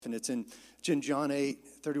And it's in John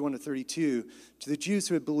 8:31 to 32. To the Jews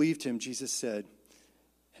who had believed him, Jesus said,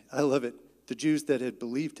 I love it, the Jews that had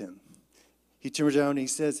believed him. He turns around and he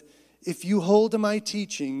says, if you hold to my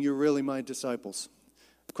teaching, you're really my disciples.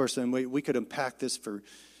 Of course, then we could unpack this for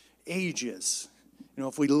ages.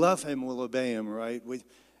 If we love him, we'll obey him, right?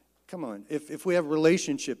 Come on. If we have a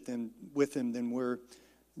relationship with him, then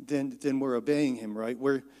we're obeying him, right?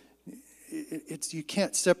 You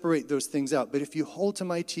can't separate those things out. But if you hold to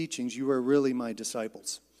my teachings, you are really my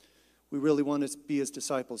disciples. We really want to be his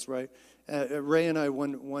disciples, right? Ray and I,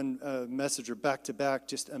 one message or back to back,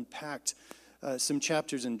 just unpacked some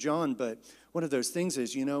chapters in John. But one of those things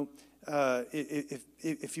is,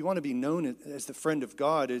 if you want to be known as the friend of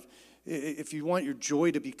God, if you want your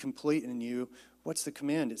joy to be complete in you, what's the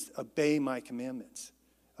command? It's obey my commandments.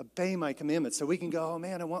 Obey my commandments. So we can go, oh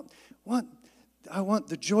man, I want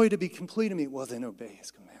the joy to be complete in me. Well, then obey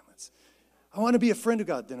his commandments. I want to be a friend of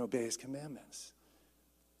God. Then obey his commandments.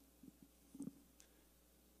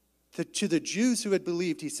 To the Jews who had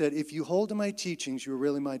believed, he said, if you hold to my teachings, you are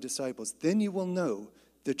really my disciples. Then you will know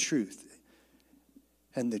the truth,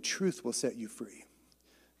 and the truth will set you free.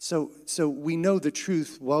 So we know the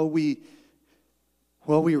truth while we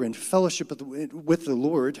are in fellowship with the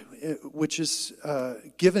Lord, which is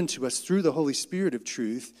given to us through the Holy Spirit of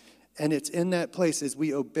truth. And it's in that place, as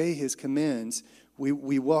we obey his commands,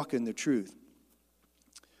 we walk in the truth.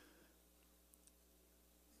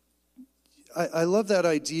 I love that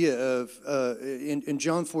idea of, in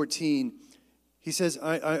John 14, he says,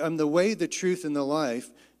 I'm the way, the truth, and the life.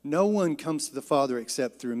 No one comes to the Father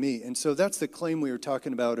except through me. And so that's the claim we were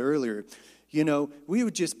talking about earlier. We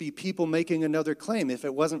would just be people making another claim if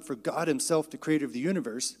it wasn't for God himself, the creator of the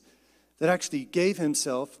universe, that actually gave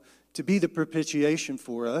himself to be the propitiation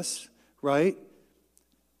for us, right?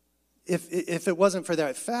 If it wasn't for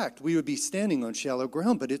that fact, we would be standing on shallow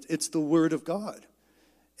ground, but it's the Word of God.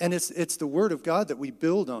 And it's the Word of God that we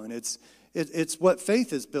build on. It's what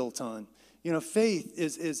faith is built on. Faith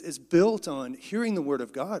is built on hearing the Word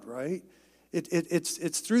of God, right?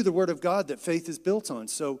 It's through the Word of God that faith is built on.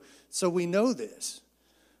 So we know this.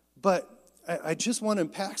 But I just want to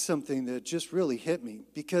unpack something that just really hit me,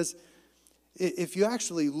 because if you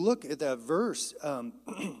actually look at that verse, and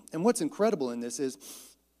what's incredible in this is,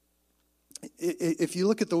 if you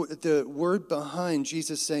look at the word behind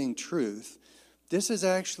Jesus saying truth, this is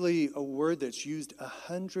actually a word that's used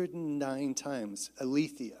 109 times,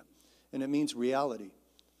 aletheia, and it means reality.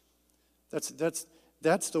 That's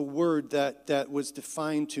the word that was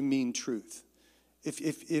defined to mean truth.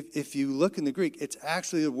 If you look in the Greek, it's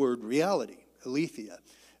actually the word reality, aletheia.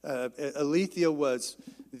 Aletheia was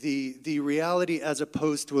the reality as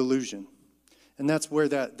opposed to illusion. And that's where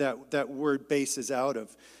that word bases out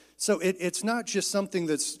of. So it's not just something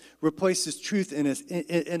that's replaces truth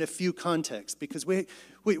in a few contexts, because we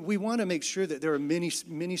want to make sure that there are many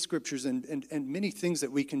scriptures and many things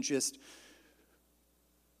that we can just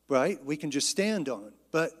stand on.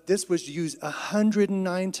 But this was used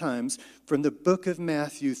 109 times from the book of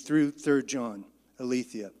Matthew through 3 John,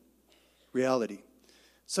 aletheia, reality.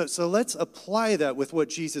 So let's apply that with what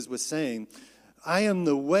Jesus was saying. I am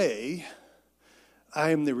the way,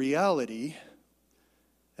 I am the reality,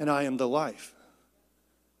 and I am the life.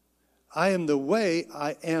 I am the way,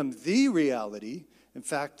 I am the reality. In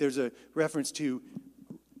fact, there's a reference to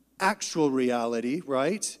actual reality,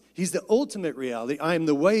 right? He's the ultimate reality. I am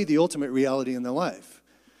the way, the ultimate reality, and the life.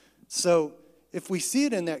 So if we see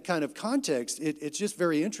it in that kind of context, it's just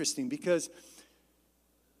very interesting, because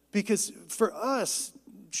for us,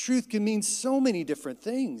 truth can mean so many different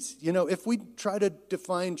things. If we try to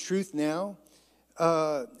define truth now,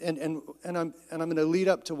 and I'm going to lead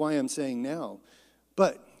up to why I'm saying now,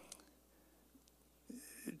 but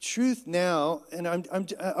truth now, and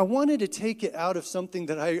I wanted to take it out of something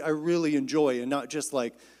that I really enjoy, and not just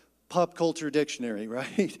like pop culture dictionary,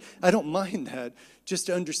 right? I don't mind that, just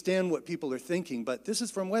to understand what people are thinking. But this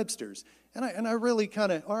is from Webster's, and I really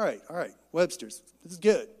kind of, all right, Webster's, this is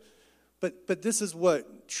good. But this is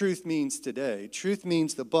what truth means today. Truth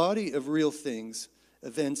means the body of real things,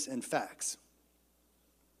 events, and facts.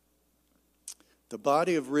 The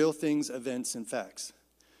body of real things, events, and facts.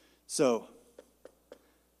 So,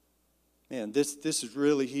 man, this is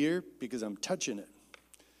really here because I'm touching it.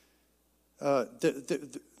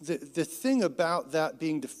 The thing about that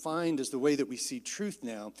being defined as the way that we see truth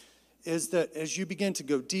now is that as you begin to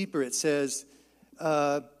go deeper, it says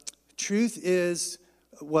truth is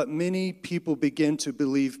what many people begin to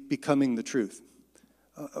believe becoming the truth.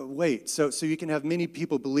 Wait, so you can have many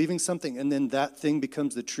people believing something and then that thing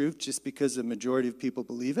becomes the truth just because the majority of people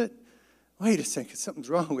believe it? Wait a second, something's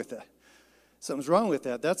wrong with that. Something's wrong with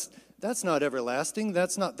that. That's not everlasting.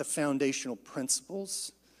 That's not the foundational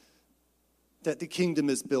principles that the kingdom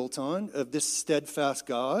is built on, of this steadfast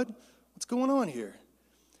God. What's going on here?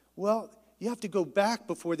 Well, you have to go back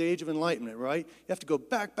before the Age of Enlightenment, right? You have to go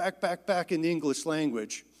back in the English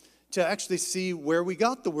language to actually see where we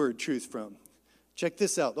got the word truth from. Check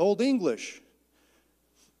this out. Old English.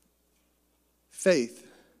 Faith.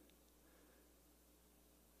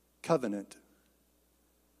 Covenant.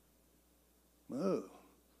 Oh,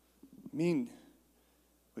 I mean,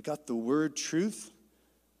 we got the word truth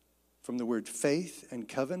from the word faith and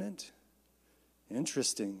covenant.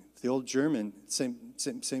 Interesting. The old German, same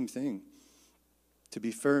thing. To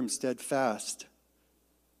be firm, steadfast.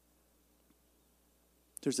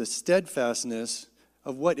 There's a steadfastness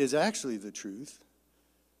of what is actually the truth.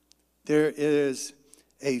 There is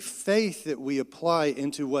a faith that we apply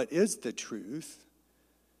into what is the truth.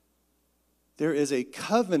 There is a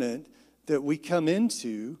covenant that we come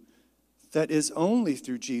into that is only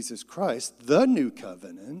through Jesus Christ, the new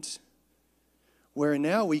covenant, where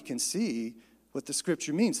now we can see what the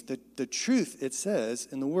scripture means. The truth, it says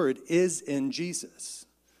in the word, is in Jesus.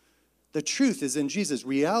 The truth is in Jesus.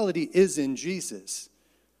 Reality is in Jesus.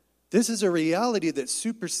 This is a reality that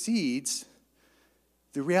supersedes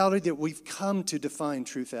the reality that we've come to define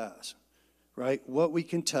truth as, right? What we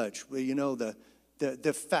can touch, the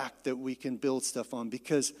fact that we can build stuff on,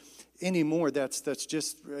 because anymore that's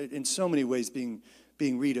just right, in so many ways being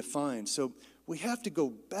redefined. So we have to go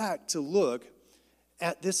back to look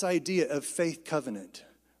at this idea of faith covenant,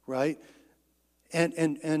 right?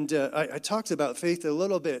 And I talked about faith a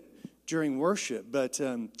little bit during worship, but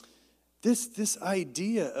this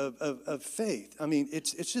idea of faith, I mean,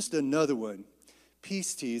 it's just another one.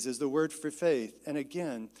 Pistis is the word for faith, and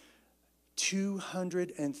again,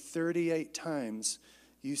 238 times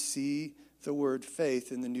you see the word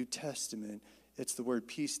faith in the New Testament. It's the word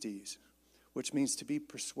pistis, which means to be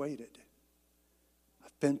persuaded.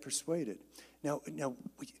 I've been persuaded. Now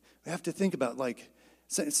we have to think about, like,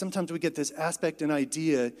 sometimes we get this aspect and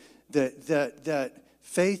idea that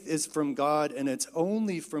faith is from God and it's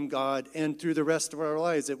only from God, and through the rest of our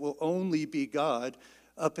lives it will only be God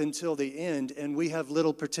up until the end, and we have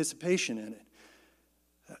little participation in it.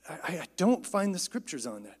 I don't find the scriptures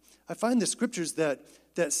on that. I find the scriptures that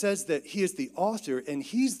says that he is the author, and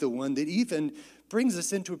he's the one that even brings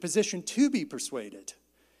us into a position to be persuaded.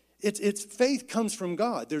 It's faith comes from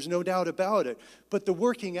God. There's no doubt about it. But the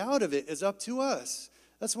working out of it is up to us.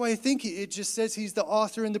 That's why I think it just says he's the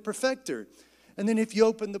author and the perfecter. And then if you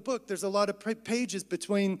open the book, there's a lot of pages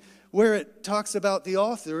between where it talks about the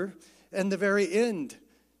author and the very end,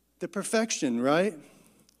 the perfection, right?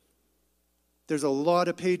 There's a lot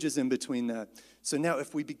of pages in between that. So now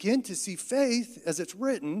if we begin to see faith as it's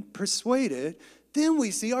written, persuaded, then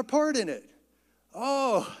we see our part in it.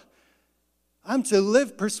 Oh, I'm to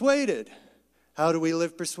live persuaded. How do we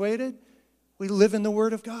live persuaded? We live in the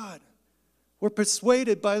Word of God. We're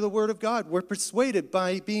persuaded by the Word of God. We're persuaded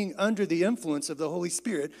by being under the influence of the Holy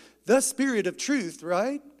Spirit, the Spirit of truth,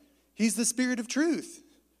 right? He's the Spirit of truth.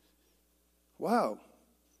 Wow.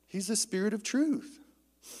 He's the Spirit of truth.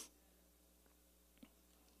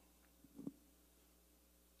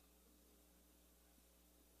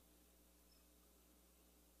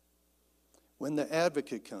 When the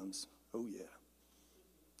advocate comes, oh yeah,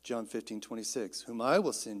 John 15:26, whom I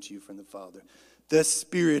will send to you from the Father, the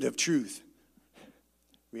Spirit of truth.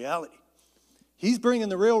 Reality. He's bringing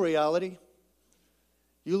the real reality.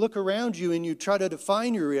 You look around you and you try to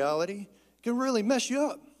define your reality, it can really mess you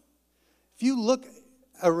up. If you look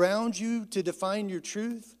around you to define your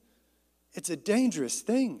truth, it's a dangerous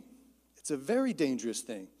thing. It's a very dangerous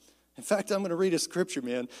thing. In fact, I'm going to read a scripture,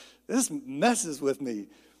 man. This messes with me.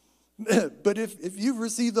 But if you've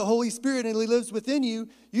received the Holy Spirit and He lives within you,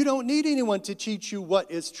 you don't need anyone to teach you what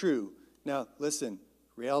is true. Now, listen,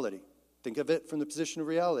 reality. Think of it from the position of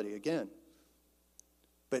reality again.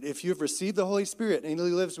 But if you've received the Holy Spirit and He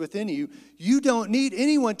lives within you, you don't need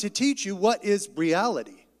anyone to teach you what is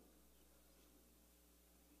reality.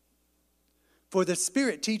 For the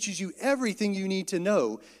Spirit teaches you everything you need to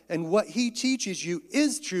know, and what He teaches you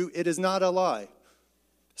is true. It is not a lie.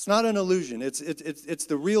 It's not an illusion. It's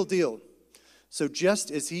the real deal. So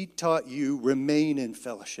just as He taught you, remain in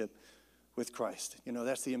fellowship with Christ.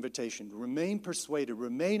 That's the invitation. Remain persuaded.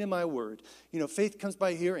 Remain in my word. Faith comes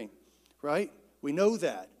by hearing, right? We know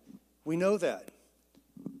that. We know that.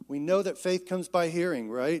 We know that faith comes by hearing,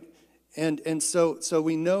 right? And so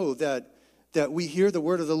we know that we hear the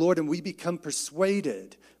word of the Lord and we become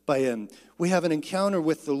persuaded by Him. We have an encounter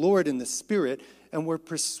with the Lord in the Spirit, and we're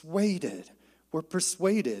persuaded. We're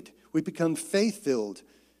persuaded. We become faith-filled.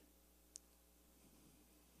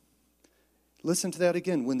 Listen to that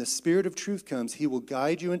again. When the Spirit of truth comes, he will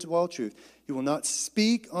guide you into all truth. He will not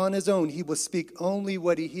speak on his own. He will speak only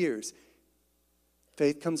what he hears.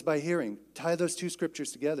 Faith comes by hearing. Tie those two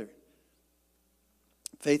scriptures together.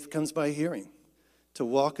 Faith comes by hearing. To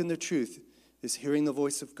walk in the truth is hearing the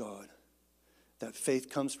voice of God. That faith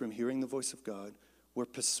comes from hearing the voice of God. We're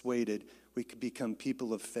persuaded. We can become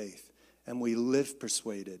people of faith. And we live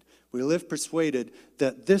persuaded. We live persuaded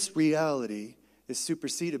that this reality is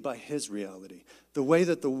superseded by his reality. The way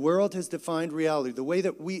that the world has defined reality, the way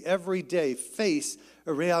that we every day face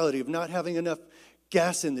a reality of not having enough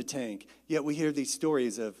gas in the tank, yet we hear these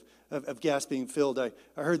stories of gas being filled. I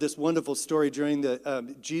heard this wonderful story during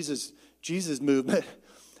the Jesus movement,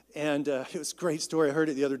 and it was a great story. I heard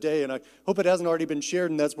it the other day, and I hope it hasn't already been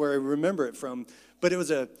shared, and that's where I remember it from. But it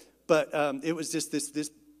was just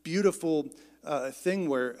this beautiful thing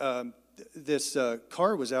where this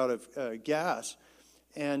car was out of gas,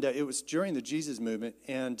 and it was during the Jesus movement.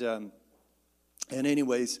 And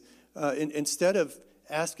anyways, instead of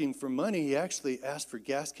asking for money, he actually asked for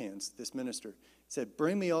gas cans. This minister, he said,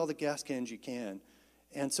 "Bring me all the gas cans you can."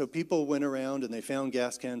 And so people went around and they found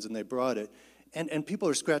gas cans and they brought it. And people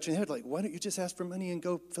are scratching their head like, "Why don't you just ask for money and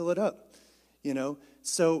go fill it up?" You know.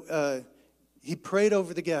 So he prayed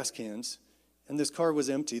over the gas cans, and this car was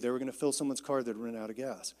empty. They were going to fill someone's car that had run out of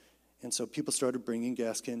gas. And so people started bringing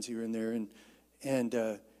gas cans here and there.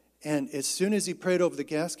 And as soon as he prayed over the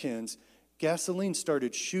gas cans, gasoline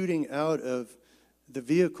started shooting out of the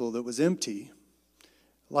vehicle that was empty,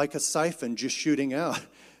 like a siphon just shooting out.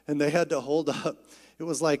 And they had to hold up. It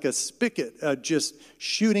was like a spigot just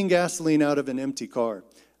shooting gasoline out of an empty car.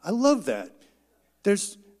 I love that.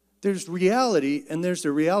 There's reality, and there's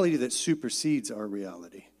the reality that supersedes our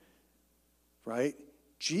reality. Right?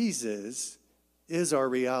 Jesus is our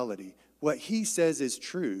reality. What he says is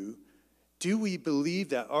true. Do we believe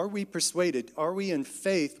that? Are we persuaded? Are we in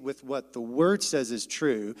faith with what the Word says is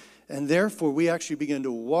true? And therefore, we actually begin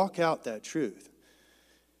to walk out that truth.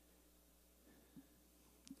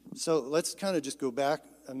 So let's kind of just go back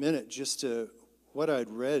a minute just to what I'd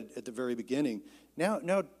read at the very beginning.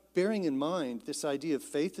 Now, bearing in mind this idea of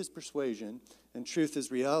faith is persuasion and truth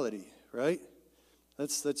is reality, right?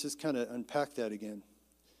 Let's just kind of unpack that again.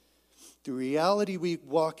 The reality we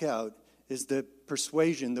walk out is the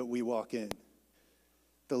persuasion that we walk in.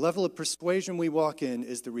 The level of persuasion we walk in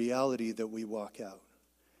is the reality that we walk out.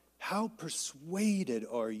 How persuaded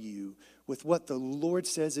are you with what the Lord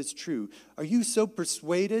says is true? Are you so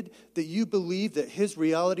persuaded that you believe that his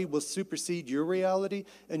reality will supersede your reality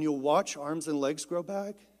and you'll watch arms and legs grow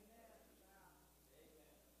back?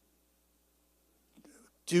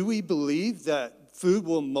 Do we believe that food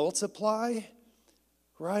will multiply?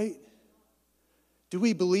 Right? Do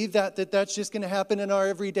we believe that that's just going to happen in our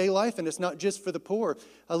everyday life and it's not just for the poor?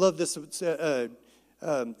 I love this.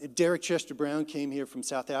 Derek Chester Brown came here from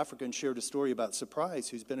South Africa and shared a story about Surprise,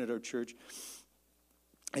 who's been at our church.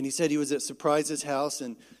 And he said he was at Surprise's house,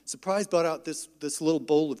 and Surprise brought out this little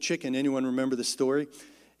bowl of chicken. Anyone remember the story?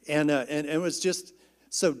 And it was just,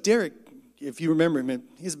 so Derek, if you remember him,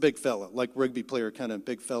 he's a big fella, like rugby player kind of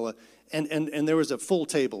big fella. And there was a full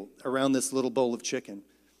table around this little bowl of chicken.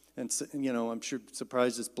 And, you know, I'm sure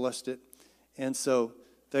Surprise just blessed it. And so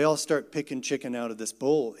they all start picking chicken out of this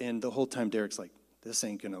bowl. And the whole time Derek's like, this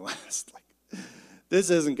ain't going to last. Like, this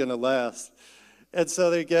isn't going to last. And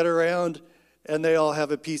so they get around and they all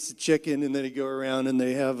have a piece of chicken. And then they go around and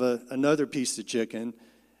they have another piece of chicken.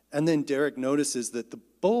 And then Derek notices that the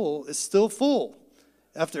bowl is still full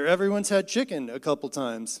after everyone's had chicken a couple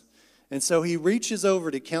times. And so he reaches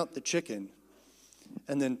over to count the chicken.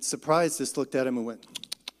 And then Surprise just looked at him and went,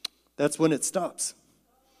 that's when it stops.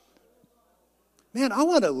 Man, I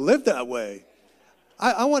want to live that way.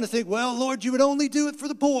 I want to think, well, Lord, you would only do it for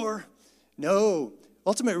the poor. No,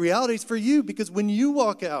 ultimate reality is for you, because when you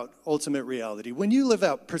walk out ultimate reality, when you live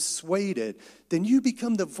out persuaded, then you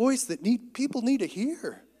become the voice that people need to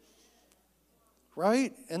hear.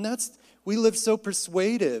 Right? And we live so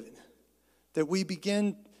persuaded that we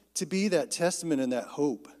begin to be that testament and that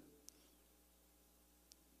hope.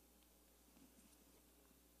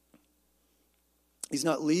 He's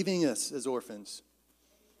not leaving us as orphans.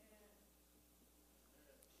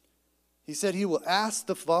 He said he will ask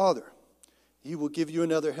the Father. He will give you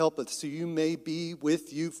another helper so you may be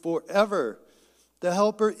with you forever. The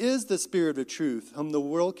helper is the Spirit of truth, whom the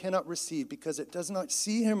world cannot receive because it does not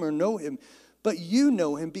see him or know him. But you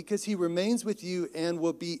know him because he remains with you and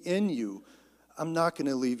will be in you. I'm not going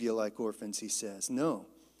to leave you like orphans, he says. No.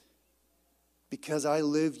 Because I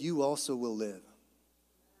live, you also will live.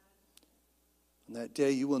 On that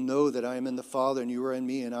day you will know that I am in the Father and you are in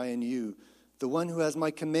me and I in you. The one who has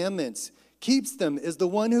my commandments keeps them is the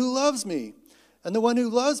one who loves me. And the one who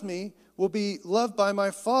loves me will be loved by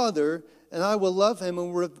my Father, and I will love him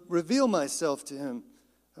and reveal myself to him.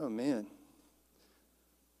 Oh, man.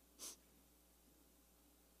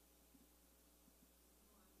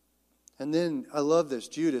 And then, I love this,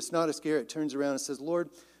 Judas, not Iscariot, turns around and says, Lord,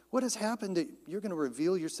 what has happened that you're going to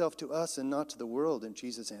reveal yourself to us and not to the world? And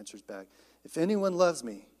Jesus answers back, if anyone loves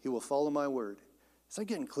me, he will follow my word. Is that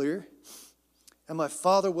getting clear? And my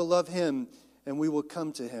Father will love him, and we will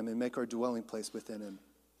come to him and make our dwelling place within him.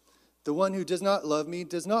 The one who does not love me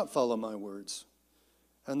does not follow my words.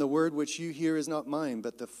 And the word which you hear is not mine,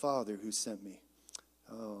 but the Father who sent me.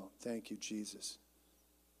 Oh, thank you, Jesus.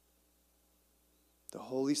 The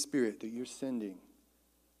Holy Spirit that you're sending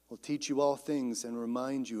will teach you all things and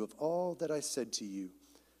remind you of all that I said to you.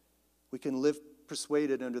 We can live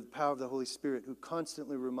persuaded under the power of the Holy Spirit, who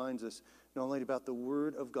constantly reminds us not only about the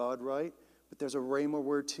Word of God, right? But there's a rhema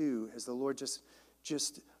word too, as the Lord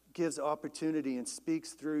just gives opportunity and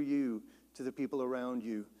speaks through you to the people around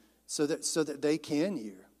you, so that they can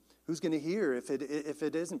hear. Who's going to hear if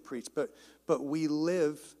it isn't preached? But we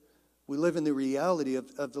live in the reality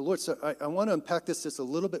of the Lord. So I want to unpack this just a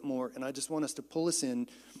little bit more, and I just want us to pull us in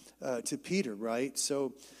to Peter, right?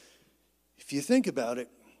 So if you think about it,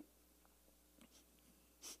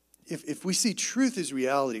 if we see truth as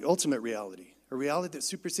reality, ultimate reality, a reality that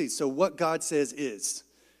supersedes, so what God says is,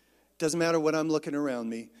 doesn't matter what I'm looking around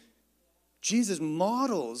me, Jesus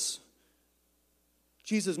models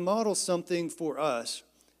something for us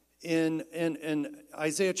in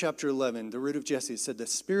Isaiah chapter 11, the root of Jesse. It said, the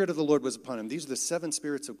Spirit of the Lord was upon him. These are the 7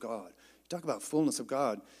 spirits of God. You talk about fullness of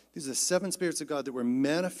God. These are the 7 spirits of God that were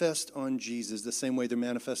manifest on Jesus the same way they're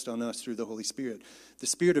manifest on us through the Holy Spirit. The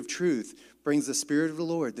Spirit of truth brings the Spirit of the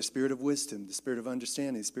Lord, the Spirit of wisdom, the Spirit of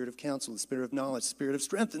understanding, the Spirit of counsel, the Spirit of knowledge, the Spirit of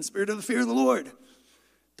strength, and the Spirit of the fear of the Lord.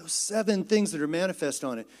 Those 7 things that are manifest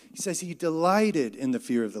on it. He says he delighted in the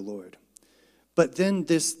fear of the Lord. But then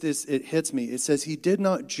it hits me. It says he did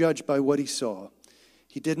not judge by what he saw.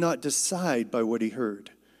 He did not decide by what he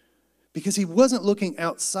heard. Because he wasn't looking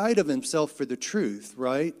outside of himself for the truth,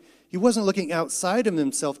 right? He wasn't looking outside of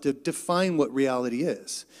himself to define what reality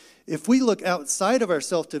is. If we look outside of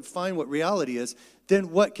ourselves to define what reality is, then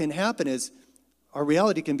what can happen is our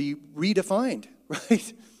reality can be redefined,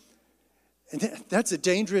 right? And that's a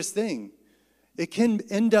dangerous thing. It can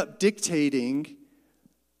end up dictating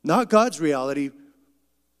not God's reality,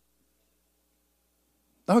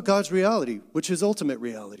 which is ultimate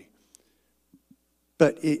reality.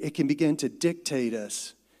 But it can begin to dictate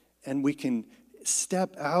us, and we can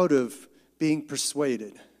step out of being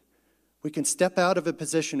persuaded. We can step out of a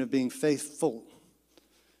position of being faithful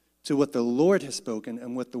to what the Lord has spoken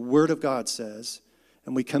and what the Word of God says,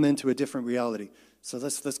 and we come into a different reality. So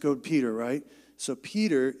let's go to Peter, right? So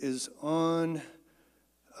Peter is on,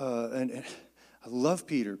 and I love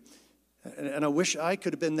Peter, and I wish I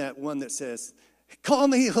could have been that one that says, call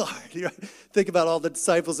me Lord. You know, think about all the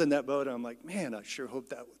disciples in that boat, and I'm like, man, I sure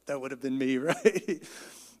hope that would have been me, right?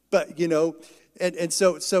 But, you know, and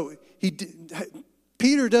so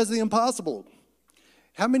Peter does the impossible.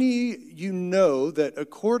 How many you know that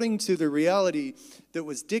according to the reality that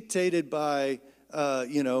was dictated by,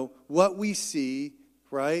 what we see,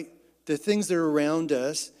 right, the things that are around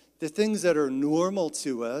us, the things that are normal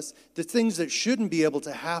to us, the things that shouldn't be able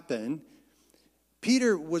to happen,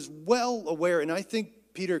 Peter was well aware, and I think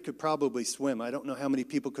Peter could probably swim. I don't know how many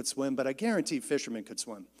people could swim, but I guarantee fishermen could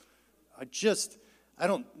swim.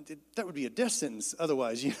 That would be a death sentence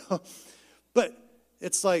otherwise, you know. But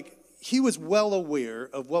it's like he was well aware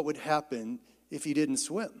of what would happen if he didn't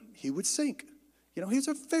swim. He would sink. You know, he's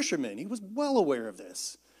a fisherman. He was well aware of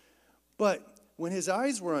this. But when his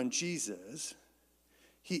eyes were on Jesus,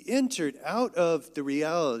 he entered out of the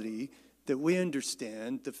reality that we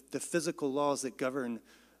understand, the physical laws that govern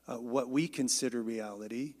what we consider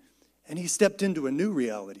reality, and he stepped into a new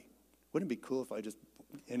reality. Wouldn't it be cool if I just,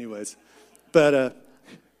 anyways. But,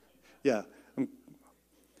 yeah.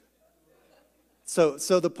 So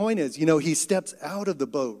the point is, you know, he steps out of the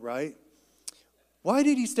boat, right? Why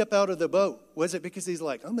did he step out of the boat? Was it because he's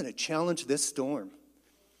like, I'm going to challenge this storm.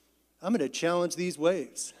 I'm going to challenge these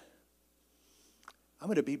waves. I'm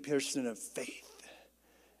going to be a person of faith.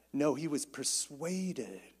 No, he was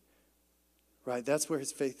persuaded, right? That's where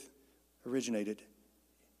his faith originated,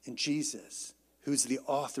 in Jesus, who's the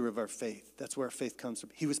author of our faith. That's where our faith comes from.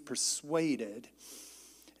 He was persuaded,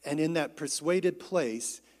 and in that persuaded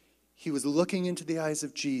place, he was looking into the eyes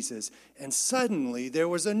of Jesus, and suddenly there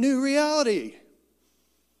was a new reality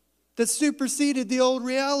that superseded the old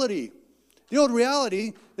reality. The old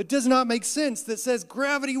reality that does not make sense, that says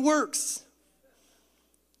gravity works.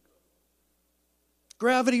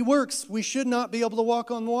 Gravity works. We should not be able to walk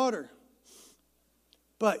on water.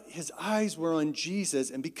 But his eyes were on Jesus,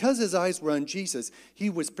 and because his eyes were on Jesus, he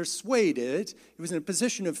was persuaded. He was in a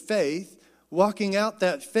position of faith, walking out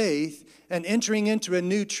that faith and entering into a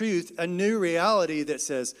new truth, a new reality that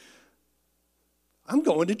says, I'm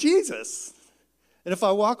going to Jesus. And if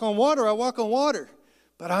I walk on water, I walk on water.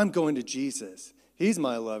 But I'm going to Jesus. He's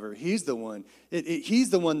my lover. He's the one.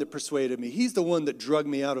 He's the one that persuaded me. He's the one that drugged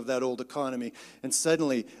me out of that old economy. And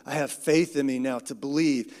suddenly, I have faith in me now to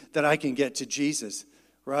believe that I can get to Jesus.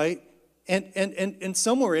 Right? And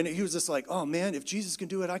somewhere in it, he was just like, oh man, if Jesus can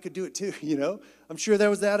do it, I could do it too, you know? I'm sure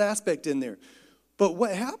there was that aspect in there. But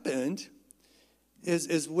what happened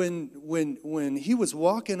is when he was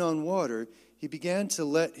walking on water, he began to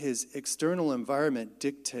let his external environment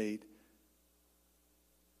dictate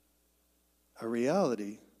a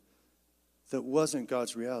reality that wasn't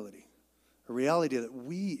God's reality. A reality that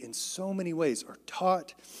we, in so many ways, are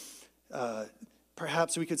taught,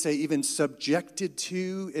 perhaps we could say even subjected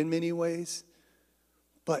to in many ways.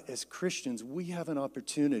 But as Christians, we have an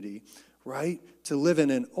opportunity, right, to live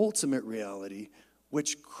in an ultimate reality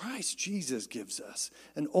which Christ Jesus gives us.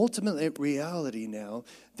 An ultimate reality now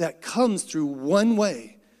that comes through one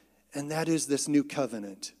way, and that is this new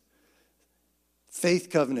covenant. Faith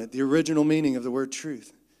covenant, the original meaning of the word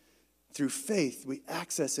truth. Through faith, we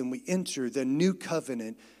access and we enter the new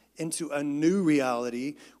covenant into a new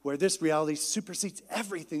reality where this reality supersedes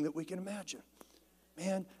everything that we can imagine.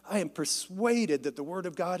 Man, I am persuaded that the Word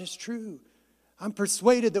of God is true. I'm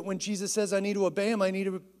persuaded that when Jesus says I need to obey Him, I need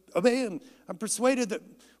to obey Him. I'm persuaded that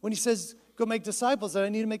when He says go make disciples, that I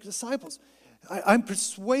need to make disciples. I'm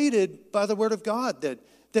persuaded by the Word of God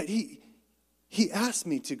that He asked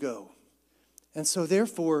me to go. And so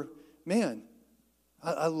therefore, man,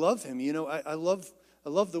 I love Him. You know, I love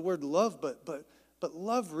the word love, but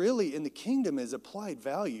love really in the kingdom is applied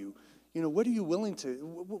value. You know, what are you willing to,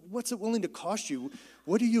 what's it willing to cost you?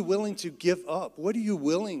 What are you willing to give up? What are you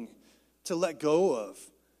willing to let go of,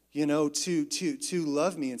 you know, to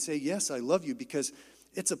love me and say, yes, I love you, because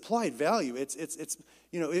it's applied value. It's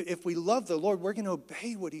you know, if we love the Lord, we're going to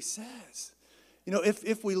obey what He says. You know,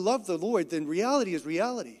 if we love the Lord, then reality is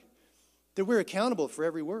reality, that we're accountable for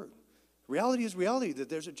every word. Reality is reality, that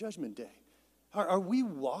there's a judgment day. Are we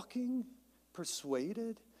walking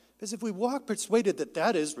persuaded? Because if we walk persuaded that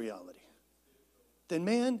that is reality, then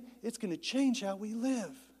man, it's going to change how we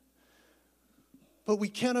live. But we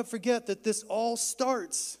cannot forget that this all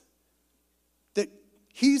starts, that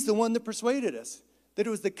He's the one that persuaded us, that it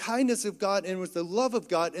was the kindness of God and it was the love of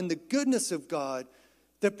God and the goodness of God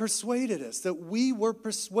that persuaded us, that we were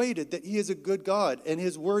persuaded that He is a good God and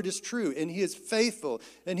His word is true and He is faithful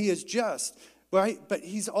and He is just, right? But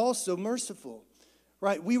He's also merciful.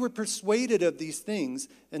 Right, we were persuaded of these things,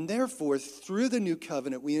 and therefore, through the new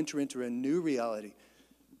covenant, we enter into a new reality.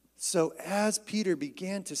 So as Peter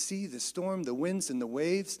began to see the storm, the winds, and the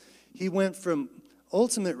waves, he went from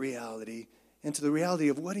ultimate reality into the reality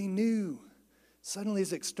of what he knew. Suddenly,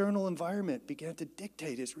 his external environment began to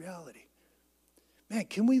dictate his reality. Man,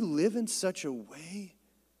 can we live in such a way?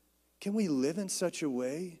 Can we live in such a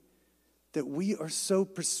way that we are so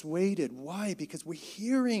persuaded? Why? Because we're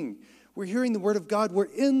hearing the Word of God. We're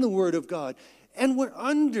in the Word of God. And we're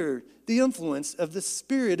under the influence of the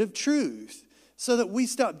Spirit of truth. So that we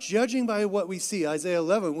stop judging by what we see. Isaiah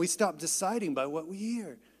 11, we stop deciding by what we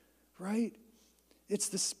hear. Right? It's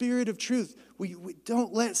the Spirit of truth. We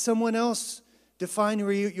don't let someone else define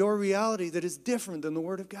your reality that is different than the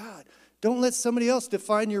Word of God. Don't let somebody else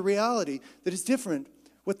define your reality that is different.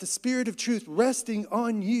 What the Spirit of truth resting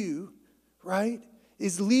on you, right,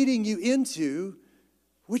 is leading you into,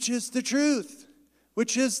 which is the truth,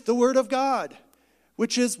 which is the Word of God,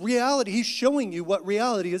 which is reality. He's showing you what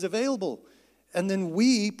reality is available. And then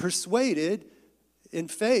we, persuaded in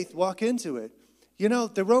faith, walk into it. You know,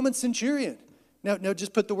 the Roman centurion. Now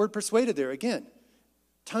just put the word persuaded there again.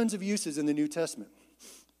 Tons of uses in the New Testament.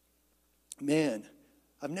 Man,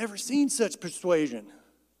 I've never seen such persuasion.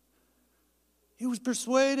 He was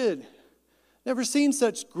persuaded. Never seen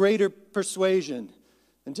such greater persuasion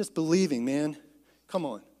than just believing, man. Come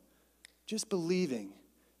on. Just believing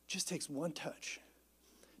just takes one touch.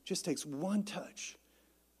 Just takes one touch.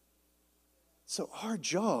 So our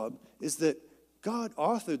job is that God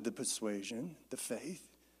authored the persuasion, the faith,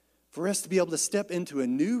 for us to be able to step into a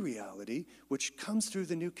new reality, which comes through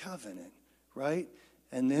the new covenant, right?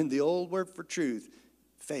 And then the old word for truth,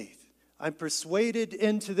 faith. I'm persuaded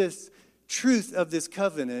into this truth of this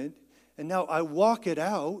covenant, and now I walk it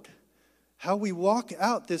out. How we walk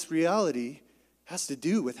out this reality has to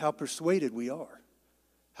do with how persuaded we are.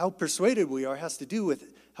 How persuaded we are has to do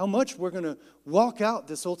with how much we're going to walk out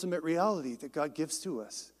this ultimate reality that God gives to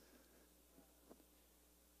us.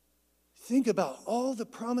 Think about all the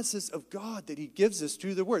promises of God that he gives us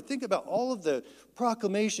through the Word. Think about all of the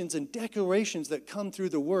proclamations and declarations that come through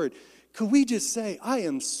the Word. Could we just say, I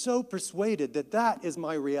am so persuaded that that is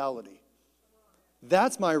my reality?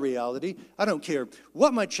 That's my reality. I don't care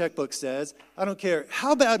what my checkbook says. I don't care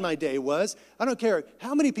how bad my day was. I don't care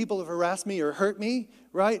how many people have harassed me or hurt me,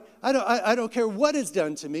 right? I don't care what is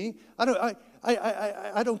done to me. I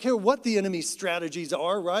don't care what the enemy's strategies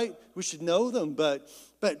are, right? We should know them, but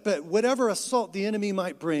whatever assault the enemy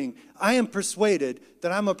might bring, I am persuaded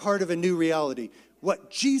that I'm a part of a new reality.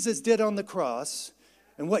 What Jesus did on the cross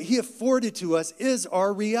and what he afforded to us is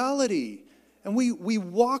our reality. And we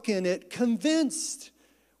walk in it convinced.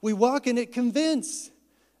 We walk in it convinced.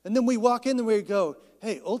 And then we walk in and we go,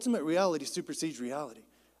 hey, ultimate reality supersedes reality.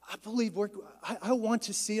 I believe I want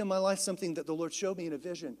to see in my life something that the Lord showed me in a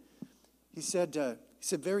vision. He said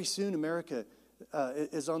very soon America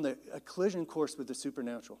is on a collision course with the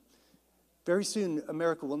supernatural. Very soon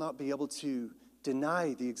America will not be able to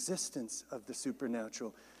deny the existence of the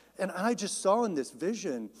supernatural. And I just saw in this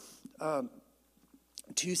vision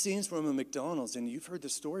two scenes from a McDonald's, and you've heard the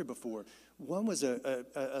story before. One was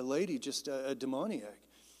a lady, just a demoniac,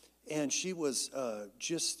 and she was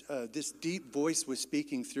this deep voice was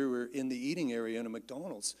speaking through her in the eating area in a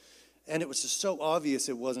McDonald's, and it was just so obvious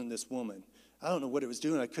it wasn't this woman. I don't know what it was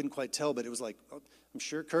doing. I couldn't quite tell, but it was like, I'm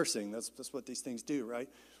sure cursing. That's what these things do, right?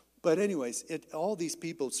 But anyways, all these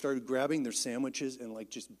people started grabbing their sandwiches and like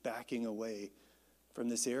just backing away from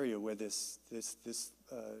this area where this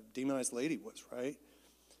demonized lady was, right?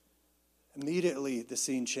 Immediately, the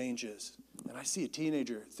scene changes. And I see a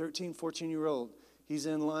teenager, 13, 14-year-old. He's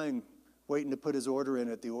in line waiting to put his order in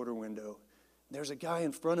at the order window. There's a guy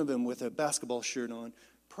in front of him with a basketball shirt on,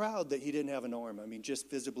 proud that he didn't have an arm. I mean, just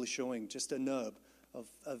visibly showing just a nub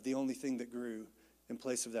of the only thing that grew in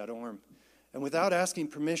place of that arm. And without asking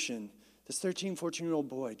permission, this 13, 14-year-old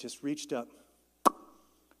boy just reached up,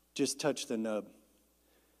 just touched the nub.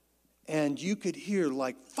 And you could hear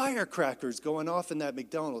like firecrackers going off in that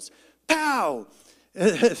McDonald's. Pow!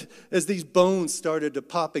 As these bones started to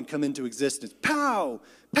pop and come into existence. Pow!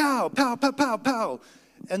 Pow! Pow! Pow! Pow! Pow!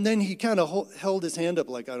 And then he kind of held his hand up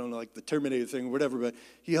like, I don't know, like the Terminator thing or whatever, but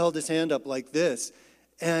he held his hand up like this.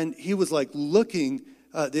 And he was like looking,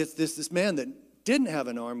 this man that didn't have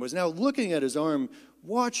an arm was now looking at his arm,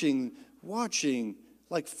 watching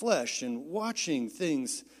like flesh and watching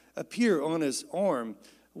things appear on his arm,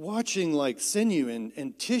 watching like sinew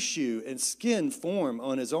and tissue and skin form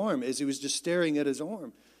on his arm as he was just staring at his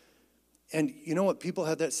arm. And you know what? People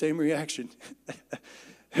had that same reaction.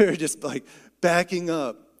 They're just like backing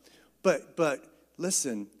up. But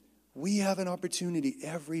listen, we have an opportunity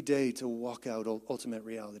every day to walk out ultimate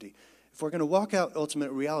reality. If we're going to walk out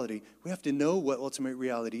ultimate reality, we have to know what ultimate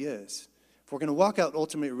reality is. If we're going to walk out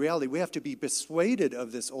ultimate reality, we have to be persuaded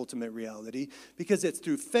of this ultimate reality because it's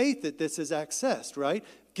through faith that this is accessed, right?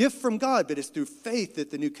 Gift from God, but it's through faith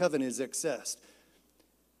that the new covenant is accessed.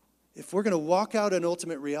 If we're going to walk out an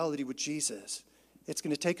ultimate reality with Jesus, it's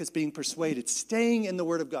going to take us being persuaded, staying in the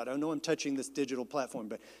Word of God. I know I'm touching this digital platform,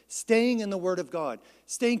 but staying in the Word of God,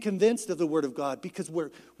 staying convinced of the Word of God because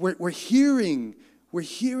we're hearing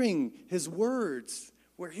His words.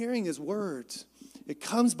 We're hearing His words. It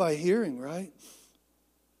comes by hearing, right?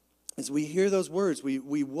 As we hear those words,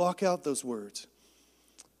 we walk out those words.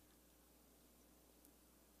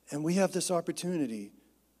 And we have this opportunity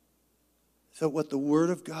that what the Word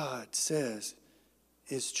of God says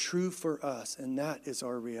is true for us, and that is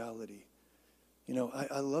our reality. You know,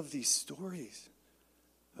 I love these stories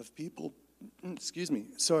of people.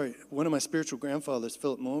 Sorry, one of my spiritual grandfathers,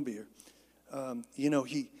 Philip Mobier. He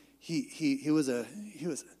was a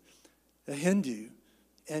Hindu,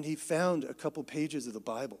 and he found a couple pages of the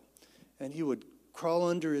Bible, and he would crawl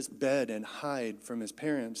under his bed and hide from his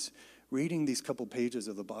parents, reading these couple pages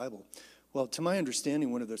of the Bible. Well, to my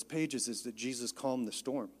understanding, one of those pages is that Jesus calmed the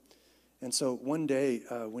storm. And so one day,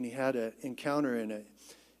 when he had an encounter and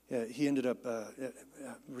he ended up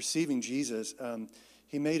receiving Jesus,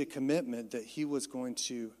 he made a commitment that he was going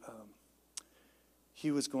to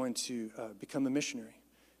become a missionary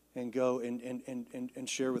and go and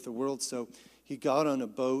share with the world. So he got on a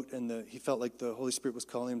boat, and he felt like the Holy Spirit was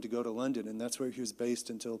calling him to go to London, and that's where he was based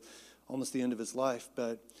until almost the end of his life.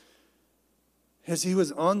 But as he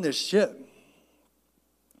was on this ship,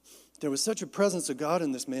 there was such a presence of God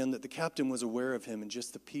in this man that the captain was aware of him and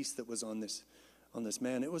just the peace that was on this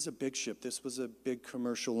man. It was a big ship. This was a big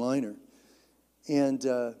commercial liner. And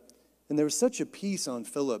there was such a peace on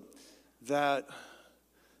Philip that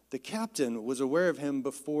the captain was aware of him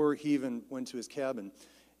before he even went to his cabin.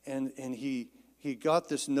 And he got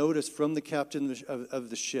this notice from the captain of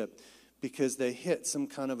the ship because they hit some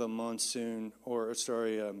kind of a monsoon,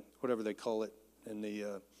 whatever they call it in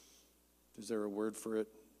the, is there a word for it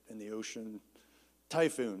in the ocean?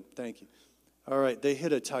 Typhoon, thank you. All right, they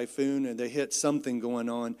hit a typhoon and they hit something going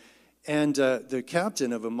on. And the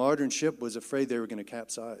captain of a modern ship was afraid they were going to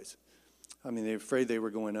capsize. I mean, they were afraid they were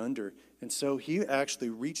going under. And so he actually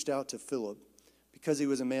reached out to Philip because he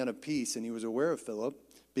was a man of peace and he was aware of Philip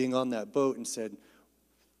being on that boat and said,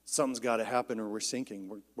 something's got to happen or we're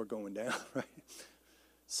sinking. We're going down, right?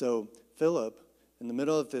 So Philip, in the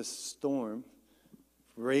middle of this storm,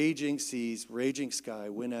 raging seas, raging sky,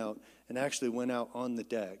 went out on the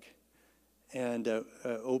deck and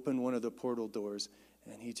opened one of the portal doors.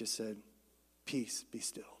 And he just said, peace, be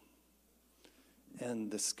still.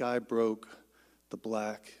 And the sky broke. The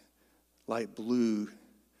black, light blue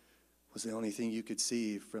was the only thing you could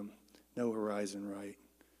see from no horizon, right?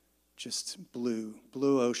 Just blue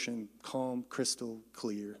ocean, calm, crystal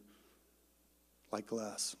clear, like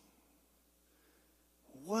glass.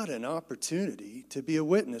 What an opportunity to be a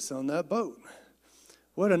witness on that boat.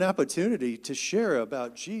 What an opportunity to share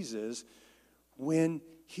about Jesus when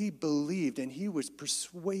he believed and he was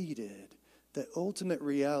persuaded that ultimate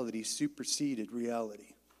reality superseded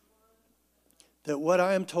reality. That what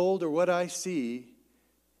I am told or what I see,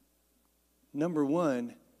 number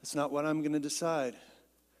one, it's not what I'm going to decide.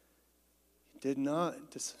 He did not.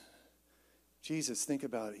 Jesus, think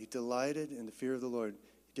about it. He delighted in the fear of the Lord.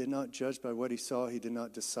 He did not judge by what he saw. He did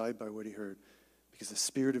not decide by what he heard because the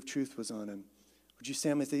Spirit of truth was on him. Would you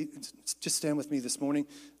stand with me? Just stand with me this morning.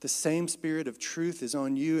 The same Spirit of truth is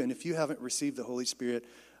on you. And if you haven't received the Holy Spirit,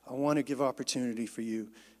 I want to give opportunity for you.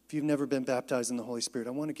 If you've never been baptized in the Holy Spirit,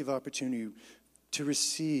 I want to give opportunity to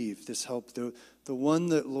receive this help. The one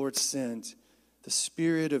that Lord sent, the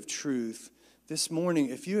Spirit of truth. This morning,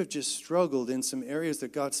 if you have just struggled in some areas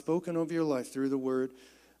that God's spoken over your life through the Word,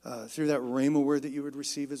 through that Rhema word that you would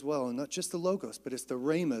receive as well. And not just the Logos, but it's the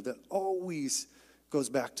Rhema that always goes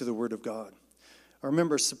back to the Word of God. I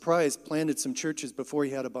remember Surprise planted some churches before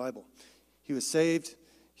he had a Bible. He was saved.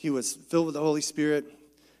 He was filled with the Holy Spirit.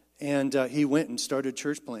 And he went and started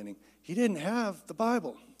church planting. He didn't have the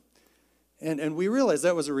Bible. And we realized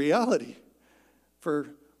that was a reality for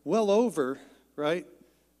well over, right,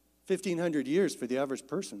 1,500 years for the average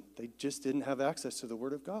person. They just didn't have access to the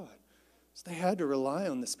Word of God. So they had to rely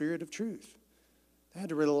on the Spirit of truth. They had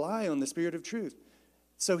to rely on the Spirit of truth.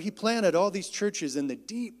 So he planted all these churches in the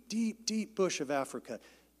deep, deep, deep bush of Africa,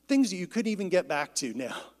 things that you couldn't even get back to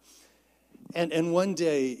now. And one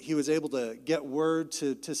day he was able to get word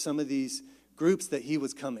to some of these groups that he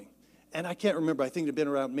was coming. And I can't remember, I think it had been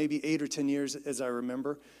around maybe 8 or 10 years as I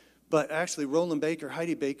remember. But actually Roland Baker,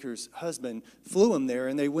 Heidi Baker's husband, flew him there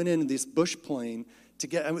and they went into this bush plane to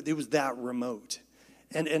get, it was that remote.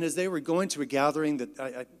 And as they were going to a gathering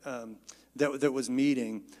that was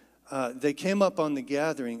meeting, they came up on the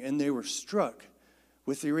gathering and they were struck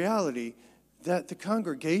with the reality that the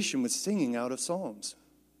congregation was singing out of Psalms.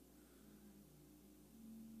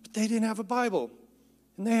 But they didn't have a Bible.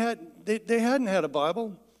 And they hadn't had a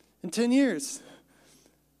Bible in 10 years.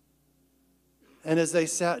 And as they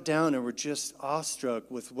sat down and were just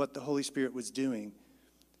awestruck with what the Holy Spirit was doing,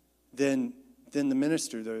 then the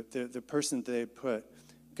minister, the person that they put,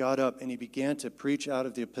 got up and he began to preach out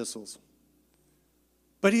of the epistles.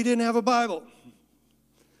 But he didn't have a Bible.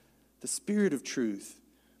 The Spirit of truth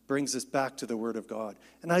brings us back to the Word of God.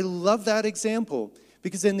 And I love that example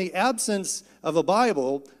because in the absence of a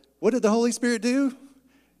Bible, what did the Holy Spirit do?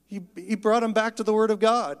 He brought him back to the Word of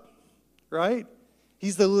God, right?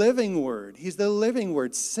 He's the living Word. He's the living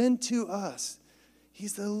Word sent to us.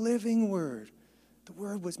 He's the living Word. The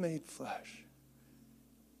Word was made flesh.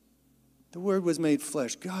 The Word was made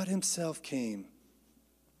flesh. God himself came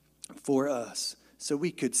for us so we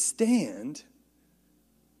could stand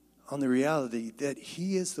on the reality that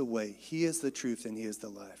he is the way, he is the truth, and he is the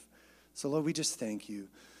life. So, Lord, we just thank you.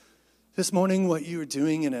 This morning, what you are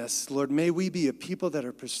doing in us, Lord, may we be a people that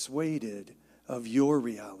are persuaded of your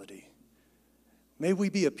reality. May we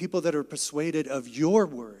be a people that are persuaded of your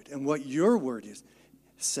word and what your word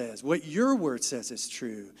says, what your word says is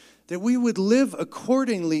true. That we would live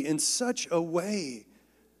accordingly in such a way,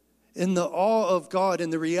 in the awe of God,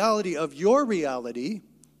 in the reality of your reality.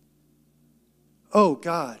 Oh,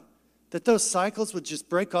 God, that those cycles would just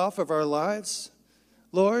break off of our lives.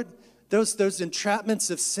 Lord, those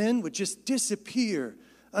entrapments of sin would just disappear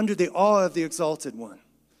under the awe of the Exalted One,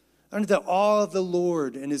 under the awe of the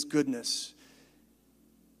Lord and his goodness.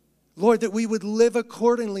 Lord, that we would live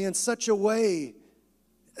accordingly in such a way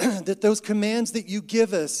that those commands that you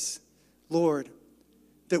give us, Lord,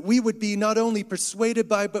 that we would be not only persuaded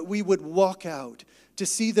by, but we would walk out to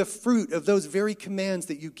see the fruit of those very commands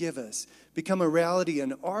that you give us become a reality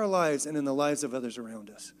in our lives and in the lives of others around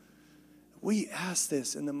us. We ask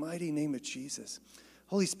this in the mighty name of Jesus.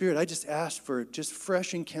 Holy Spirit, I just ask for just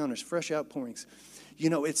fresh encounters, fresh outpourings. You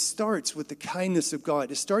know, it starts with the kindness of God.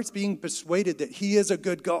 It starts being persuaded that he is a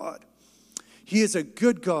good God. He is a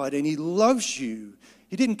good God, and he loves you.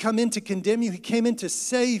 He didn't come in to condemn you. He came in to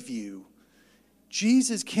save you.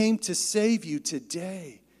 Jesus came to save you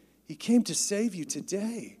today. He came to save you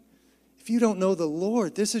today. If you don't know the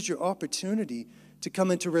Lord, this is your opportunity to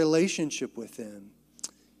come into relationship with him.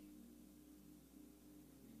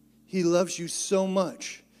 He loves you so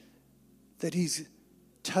much that he's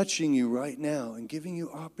touching you right now and giving you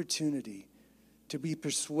opportunity to be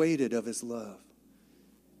persuaded of his love.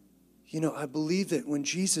 You know, I believe that when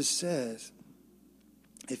Jesus says,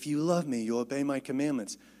 if you love me, you'll obey my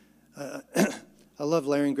commandments. I love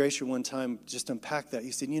Larry and Gracier one time just unpacked that.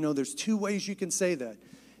 He said, you know, there's two ways you can say that.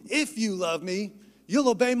 If you love me, you'll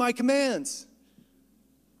obey my commands.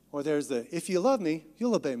 Or there's the, if you love me,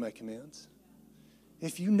 you'll obey my commands.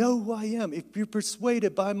 If you know who I am, if you're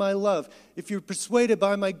persuaded by my love, if you're persuaded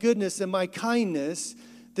by my goodness and my kindness,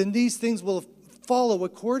 then these things will follow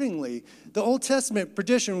accordingly. The Old Testament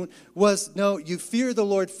tradition was, no, you fear the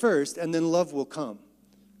Lord first, and then love will come.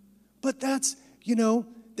 But that's, you know,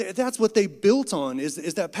 that's what they built on, is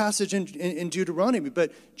that passage in Deuteronomy.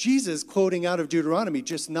 But Jesus, quoting out of Deuteronomy,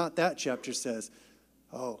 just not that chapter, says,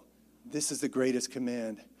 oh, this is the greatest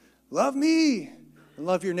command. Love me and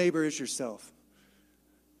love your neighbor as yourself.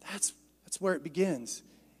 That's where it begins,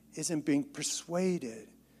 is in being persuaded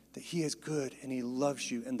that he is good and he loves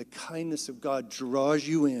you, and the kindness of God draws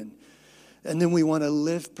you in. And then we want to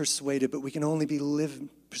live persuaded, but we can only be live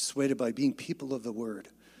persuaded by being people of the word.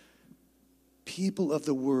 People of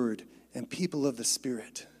the word and people of the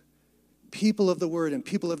Spirit. People of the word and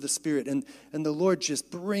people of the Spirit. And the Lord just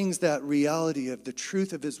brings that reality of the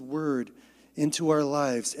truth of his word into our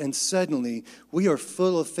lives. And suddenly we are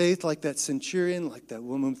full of faith like that centurion, like that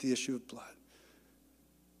woman with the issue of blood.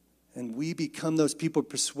 And we become those people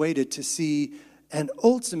persuaded to see an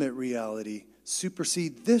ultimate reality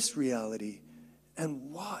supersede this reality,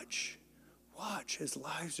 and watch as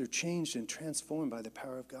lives are changed and transformed by the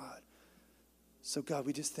power of God. So God,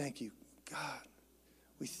 we just thank you. God,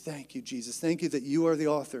 we thank you, Jesus. Thank you that you are the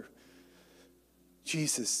author.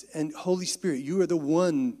 Jesus, and Holy Spirit, you are the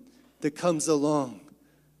one that comes along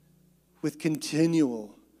with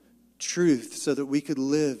continual truth so that we could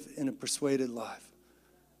live in a persuaded life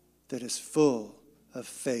that is full of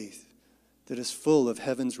faith, that is full of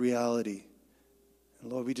heaven's reality.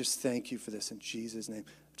 And Lord, we just thank you for this in Jesus' name.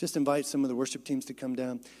 Just invite some of the worship teams to come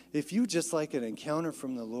down. If you just like an encounter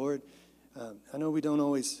from the Lord, I know we don't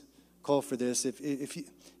always call for this. If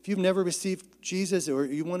you've never received Jesus, or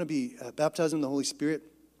you want to be baptized in the Holy Spirit,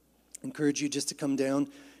 I encourage you just to come down,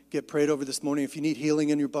 get prayed over this morning. If you need healing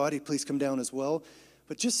in your body, please come down as well.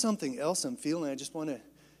 But just something else I'm feeling, I just want to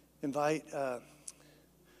invite.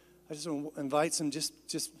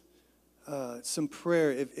 Some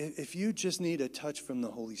prayer. If you just need a touch from the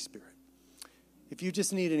Holy Spirit, if you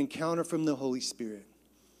just need an encounter from the Holy Spirit,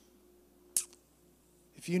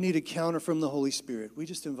 if you need an encounter from the Holy Spirit, we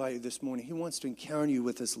just invite you this morning. He wants to encounter you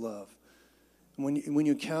with his love. And when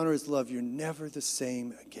you encounter his love, you're never the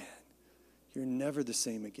same again. You're never the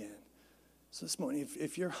same again. So this morning,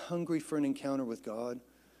 if you're hungry for an encounter with God,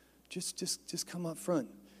 just come up front.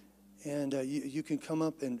 And you can come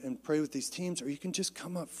up and pray with these teams, or you can just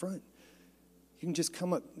come up front. You can just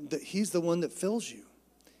come up. He's the one that fills you.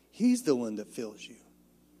 He's the one that fills you.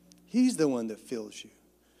 He's the one that fills you.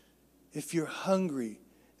 If you're hungry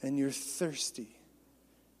and you're thirsty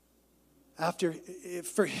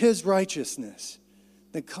for his righteousness,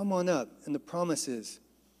 then come on up. And the promise is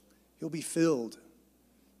you'll be filled.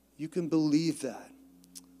 You can believe that.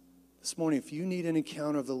 This morning, if you need an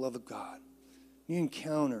encounter of the love of God, you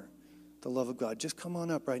encounter the love of God, just come on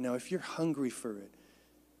up right now. If you're hungry for it,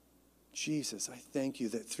 Jesus, I thank you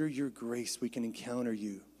that through your grace we can encounter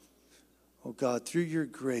you. Oh God, through your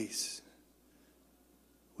grace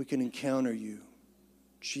we can encounter you.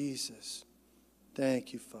 Jesus,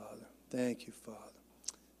 thank you, Father. Thank you, Father.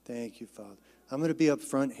 Thank you, Father. I'm going to be up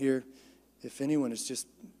front here. If anyone is just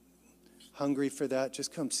hungry for that,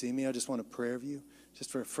 just come see me. I just want to pray of you,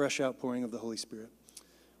 just for a fresh outpouring of the Holy Spirit.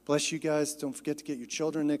 Bless you guys. Don't forget to get your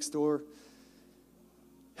children next door.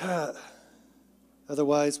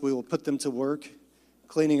 Otherwise, we will put them to work,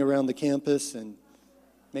 cleaning around the campus and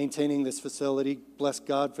maintaining this facility. Bless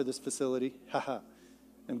God for this facility.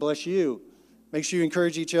 And bless you Make sure you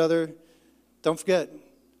encourage each other. Don't forget,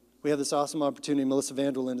 we have this awesome opportunity. Melissa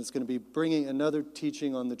Vanderlyn is going to be bringing another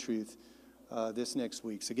teaching on the truth this next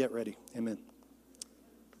week. So get ready. Amen.